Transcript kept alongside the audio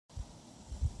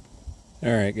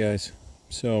Alright guys,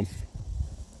 so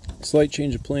slight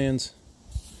change of plans.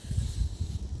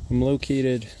 I'm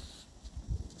located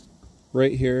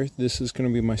right here. This is going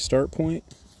to be my start point.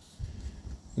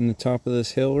 In the top of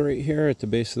this hill right here at the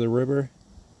base of the river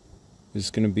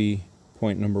is going to be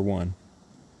point number 1.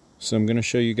 So I'm going to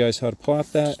show you guys how to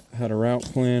plot that, how to route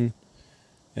plan,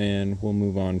 and we'll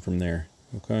move on from there.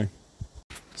 Okay?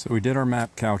 So we did our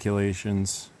map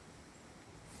calculations.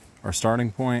 Our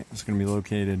starting point is going to be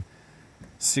located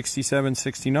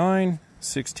 6769,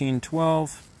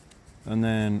 1612, and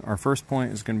then our first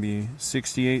point is going to be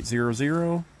 6800,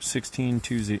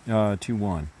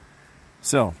 1621.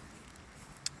 So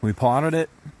we plotted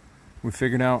it. We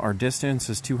figured out our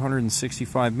distance is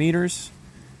 265 meters,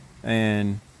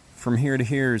 and from here to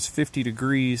here is 50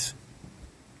 degrees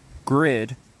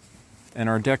grid, and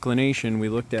our declination we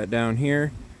looked at down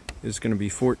here is going to be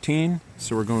 14,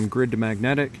 so we're going grid to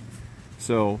magnetic.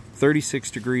 So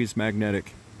 36 degrees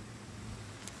magnetic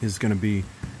is going to be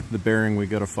the bearing we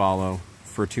got to follow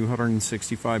for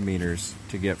 265 meters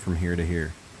to get from here to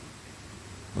here.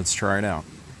 Let's try it out.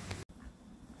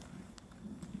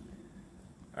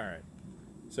 Alright,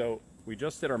 so we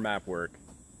just did our map work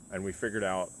and we figured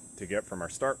out to get from our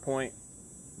start point,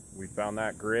 we found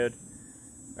that grid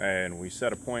and we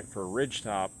set a point for a ridge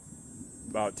top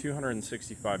about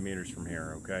 265 meters from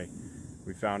here, okay?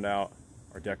 We found out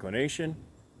our declination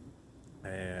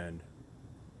and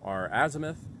our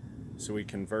azimuth, so we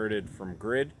converted from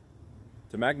grid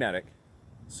to magnetic,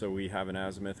 so we have an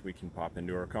azimuth we can pop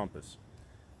into our compass.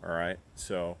 Alright,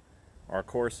 so our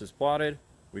course is plotted,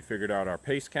 we figured out our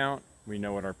pace count, we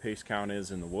know what our pace count is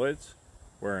in the woods,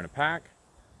 we're in a pack,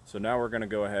 so now we're going to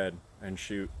go ahead and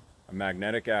shoot a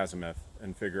magnetic azimuth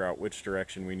and figure out which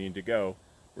direction we need to go.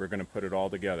 We're going to put it all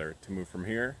together to move from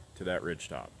here to that ridge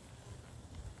top.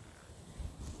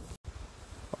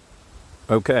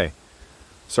 Okay,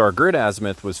 so our grid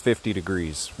azimuth was 50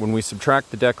 degrees. When we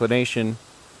subtract the declination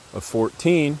of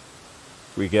 14,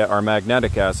 we get our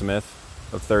magnetic azimuth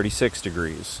of 36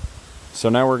 degrees. So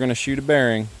now we're going to shoot a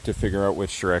bearing to figure out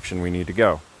which direction we need to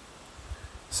go.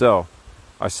 So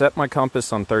I set my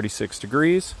compass on 36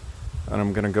 degrees, and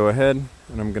I'm going to go ahead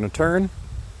and I'm going to turn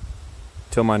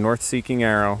till my north-seeking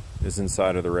arrow is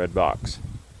inside of the red box.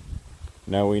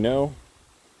 Now we know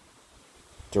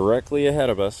directly ahead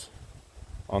of us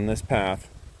on this path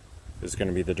is going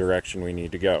to be the direction we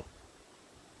need to go.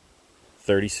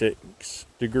 36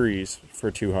 degrees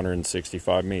for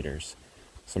 265 meters.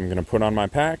 So I'm going to put on my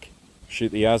pack,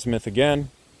 shoot the azimuth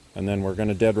again, and then we're going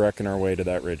to dead reckon our way to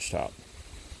that ridge top.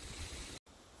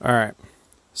 Alright,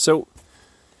 so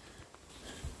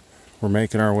we're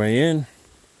making our way in,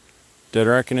 dead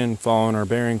reckoning, following our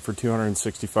bearing for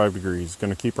 265 degrees.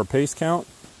 Going to keep our pace count,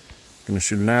 going to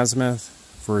shoot an azimuth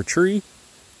for a tree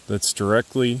that's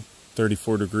directly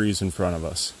 34 degrees in front of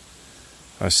us.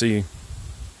 I see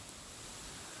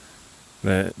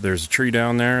that there's a tree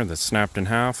down there that's snapped in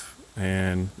half,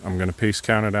 and I'm going to pace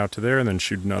count it out to there and then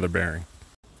shoot another bearing.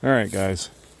 Alright guys,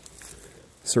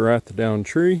 so we're at the down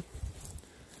tree.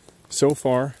 So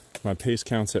far my pace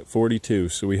count's at 42,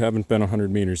 so we haven't been 100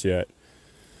 meters yet.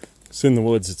 It's in the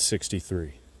woods at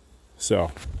 63.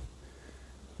 So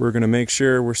we're going to make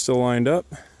sure we're still lined up,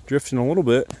 drifting a little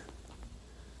bit.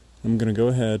 I'm going to go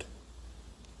ahead,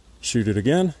 shoot it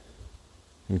again,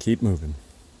 and keep moving.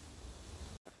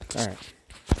 Alright,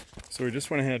 so we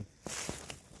just went ahead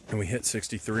and we hit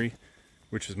 63,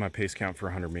 which is my pace count for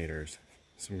 100 meters.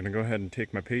 So I'm going to go ahead and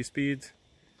take my pace speeds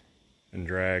and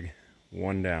drag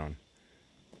 1 down.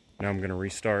 Now I'm going to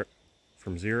restart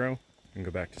from 0 and go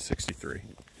back to 63.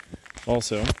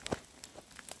 Also,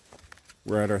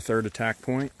 we're at our third attack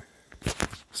point,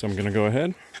 so I'm going to go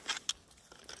ahead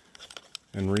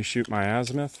and reshoot my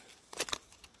azimuth.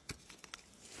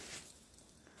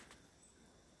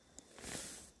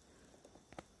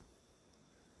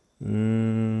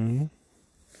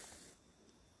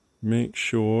 Make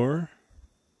sure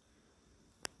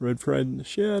red fried in the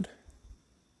shed.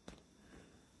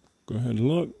 Go ahead and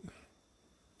look.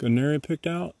 Got an area picked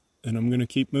out, and I'm going to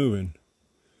keep moving.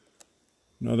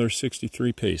 Another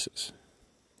 63 paces.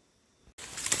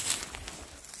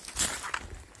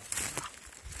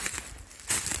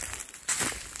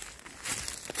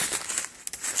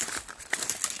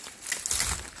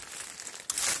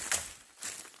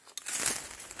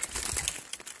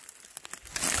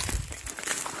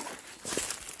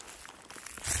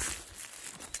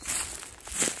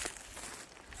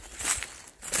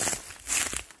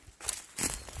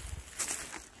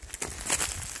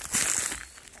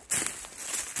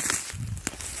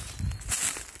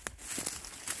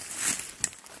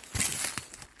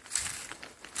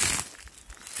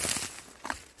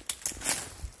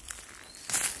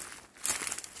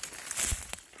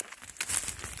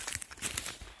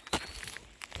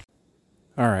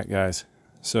 All right, guys.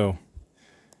 So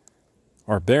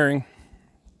our bearing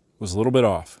was a little bit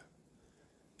off.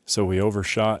 So we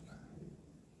overshot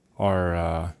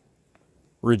our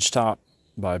ridge top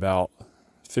by about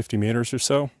 50 meters or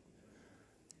so.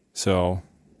 So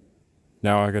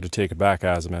now I got to take a back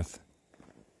azimuth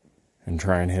and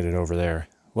try and hit it over there.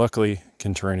 Luckily,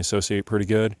 can terrain associate pretty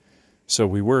good. So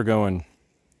we were going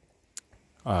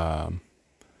on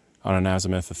an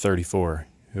azimuth of 34,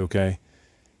 okay?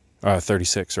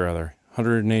 36 rather.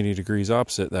 180 degrees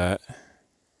opposite that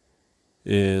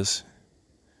is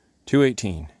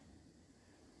 218,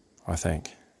 I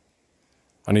think.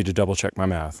 I need to double check my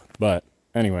math. But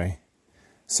anyway,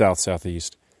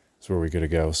 south-southeast is where we gotta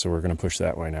go. So we're gonna push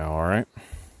that way now, all right?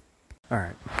 All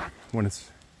right, when it's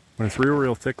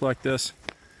real thick like this,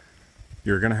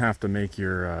 you're gonna have to make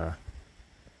your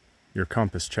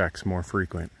compass checks more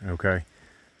frequent, okay?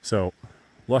 So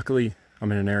luckily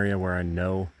I'm in an area where I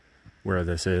know where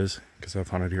this is because I've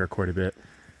hunted here quite a bit.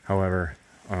 However,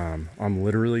 I'm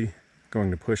literally going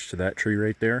to push to that tree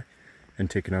right there and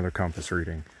take another compass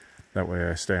reading. That way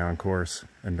I stay on course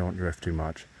and don't drift too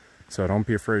much. So don't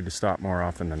be afraid to stop more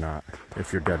often than not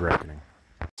if you're dead reckoning.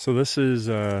 So this is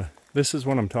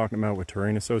what I'm talking about with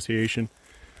terrain association.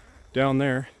 Down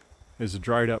there is a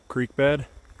dried up creek bed,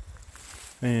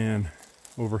 and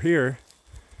over here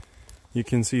you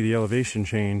can see the elevation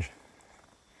change,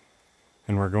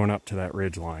 and we're going up to that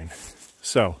ridge line.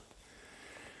 So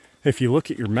if you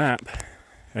look at your map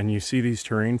and you see these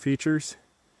terrain features,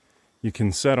 you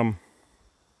can set them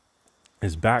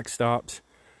as backstops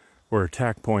or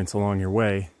attack points along your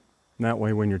way. And that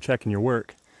way when you're checking your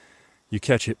work, you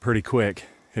catch it pretty quick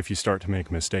if you start to make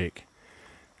a mistake.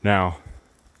 Now,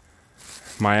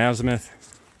 my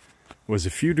azimuth was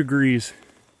a few degrees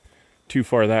too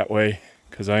far that way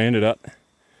because I ended up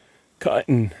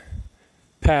cutting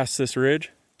past this ridge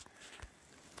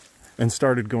and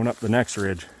started going up the next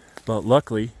ridge. But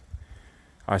luckily,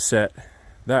 I set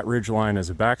that ridge line as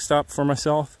a backstop for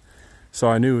myself, so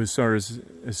I knew as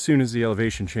soon as the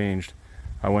elevation changed,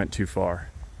 I went too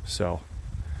far. So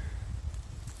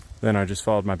then I just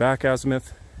followed my back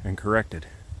azimuth and corrected.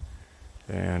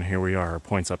 And here we are, our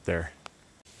point's up there.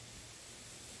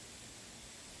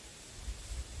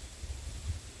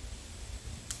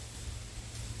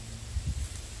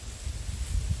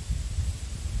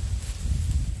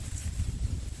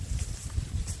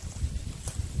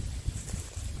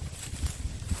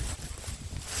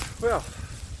 Well,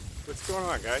 what's going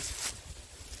on, guys?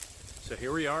 So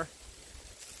here we are.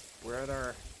 We're at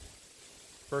our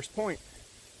first point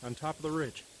on top of the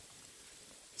ridge.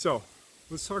 So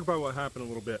let's talk about what happened a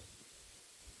little bit,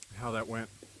 how that went.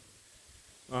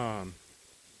 From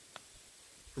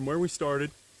where we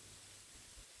started,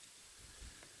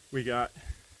 we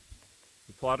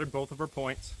plotted both of our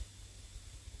points.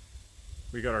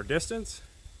 We got our distance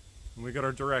and we got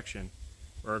our direction,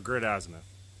 or our grid azimuth.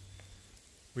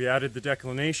 We added the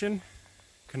declination,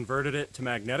 converted it to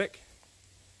magnetic,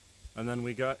 and then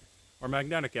we got our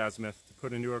magnetic azimuth to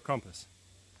put into our compass.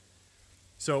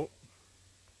 So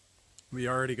we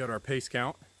already got our pace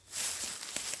count.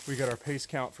 We got our pace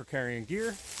count for carrying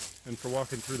gear and for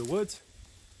walking through the woods.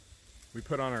 We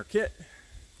put on our kit,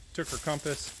 took our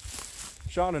compass,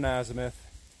 shot an azimuth,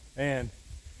 and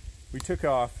we took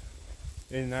off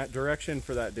in that direction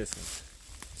for that distance.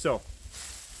 So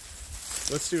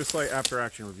let's do a slight after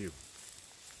action review.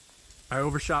 I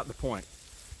overshot the point.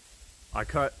 I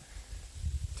cut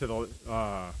to the,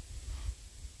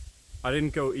 I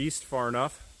didn't go east far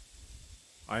enough.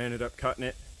 I ended up cutting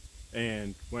it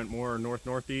and went more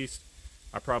north-northeast.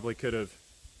 I probably could have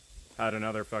had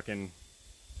another fucking,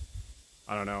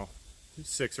 I don't know,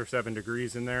 6 or 7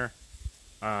 degrees in there.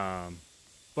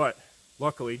 But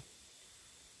luckily,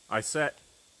 I set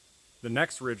the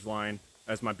next ridge line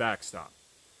as my backstop.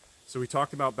 So we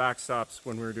talked about backstops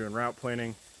when we were doing route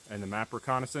planning and the map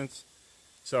reconnaissance.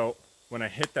 So when I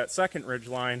hit that second ridge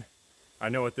line, I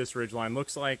know what this ridge line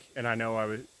looks like, and I know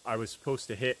I was supposed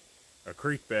to hit a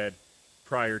creek bed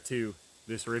prior to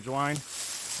this ridge line.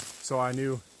 So I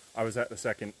knew I was at the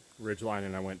second ridge line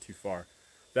and I went too far.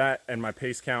 That and my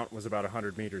pace count was about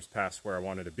 100 meters past where I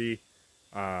wanted to be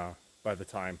by the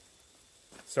time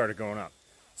I started going up.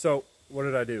 So what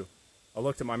did I do? I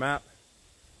looked at my map,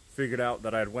 figured out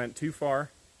that I went too far,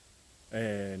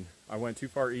 and I went too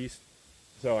far east.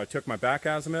 So I took my back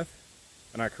azimuth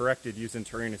and I corrected using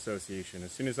terrain association.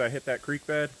 As soon as I hit that creek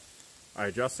bed, I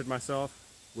adjusted myself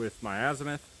with my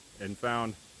azimuth and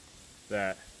found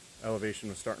that elevation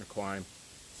was starting to climb.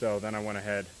 So then I went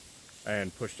ahead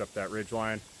and pushed up that ridge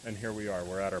line, and here we are,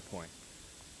 we're at our point.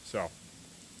 So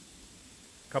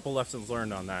a couple lessons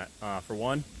learned on that. For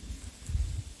one,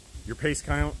 your pace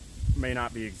count may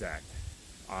not be exact.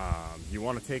 You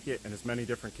want to take it in as many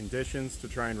different conditions to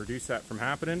try and reduce that from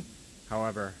happening.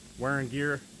 However, wearing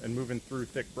gear and moving through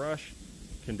thick brush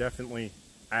can definitely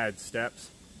add steps,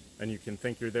 and you can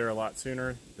think you're there a lot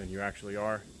sooner than you actually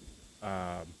are.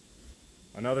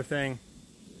 Another thing,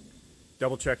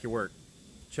 double check your work.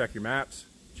 Check your maps,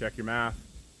 check your math,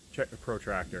 check your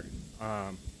protractor.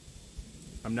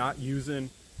 I'm not using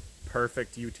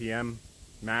perfect UTM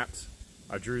maps.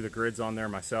 I drew the grids on there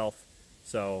myself,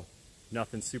 so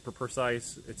nothing super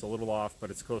precise. It's a little off, but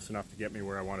it's close enough to get me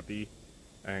where I want to be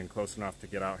and close enough to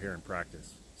get out here and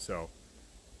practice. So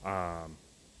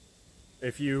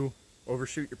if you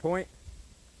overshoot your point,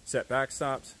 set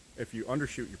backstops. If you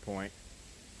undershoot your point,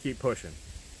 keep pushing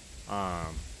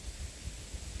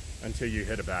until you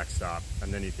hit a backstop,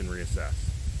 and then you can reassess.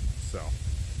 So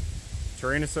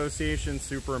terrain association,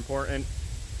 super important.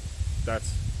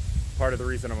 That's part of the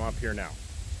reason I'm up here now.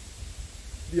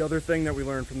 The other thing that we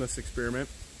learned from this experiment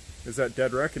is that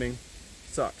dead reckoning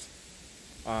sucks.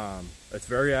 It's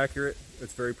very accurate,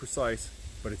 it's very precise,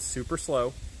 but it's super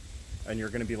slow, and you're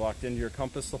going to be locked into your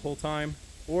compass the whole time,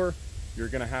 or you're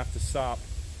going to have to stop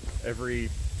every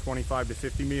 25 to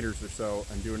 50 meters or so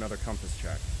and do another compass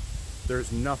check.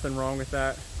 There's nothing wrong with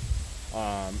that.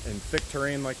 In thick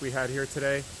terrain like we had here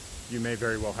today, you may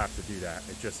very well have to do that.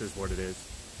 It just is what it is.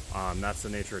 That's the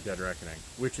nature of dead reckoning,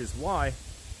 which is why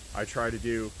I try to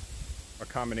do a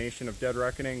combination of dead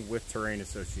reckoning with terrain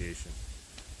association.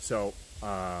 So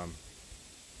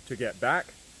to get back,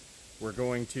 we're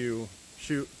going to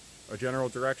shoot a general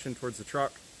direction towards the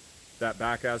truck. That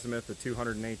back azimuth at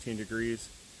 218 degrees,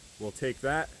 we'll take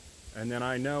that, and then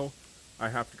I know I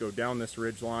have to go down this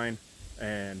ridge line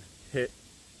and hit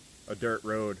a dirt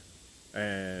road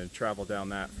and travel down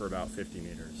that for about 50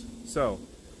 meters. So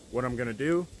what I'm gonna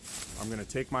do, I'm gonna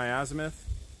take my azimuth,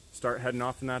 start heading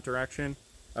off in that direction,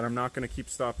 and I'm not gonna keep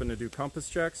stopping to do compass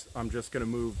checks. I'm just gonna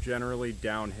move generally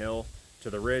downhill to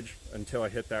the ridge until I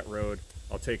hit that road.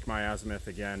 I'll take my azimuth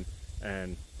again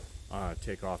and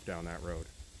take off down that road.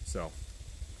 So,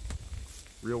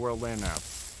 real world land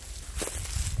nav.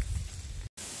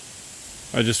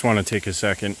 I just want to take a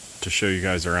second to show you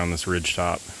guys around this ridge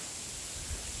top.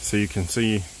 So you can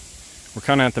see we're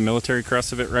kind of at the military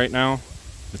crest of it right now.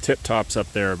 The tip top's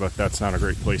up there, but that's not a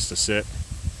great place to sit.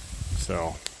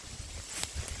 So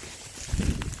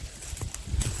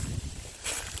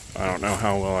I don't know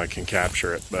how well I can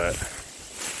capture it, but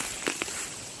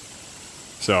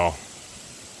so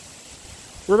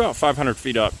we're about 500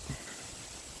 feet up,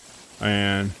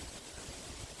 and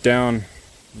down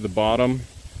the bottom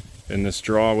in this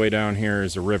draw way down here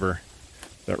is a river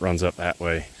that runs up that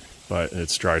way, but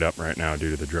it's dried up right now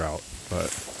due to the drought.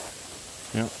 But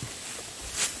yeah,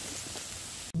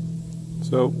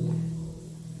 so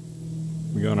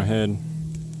we're going ahead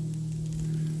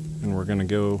and we're gonna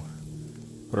go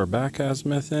put our back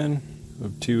azimuth in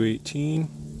of 218,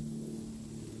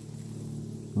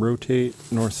 rotate.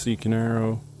 North Seeking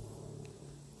arrow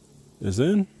is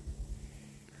in.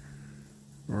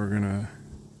 We're gonna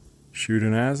shoot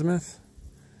an azimuth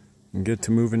and get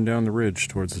to moving down the ridge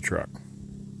towards the truck.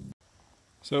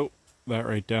 So that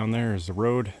right down there is the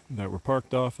road that we're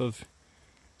parked off of.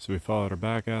 So we followed our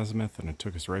back azimuth and it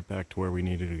took us right back to where we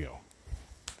needed to go.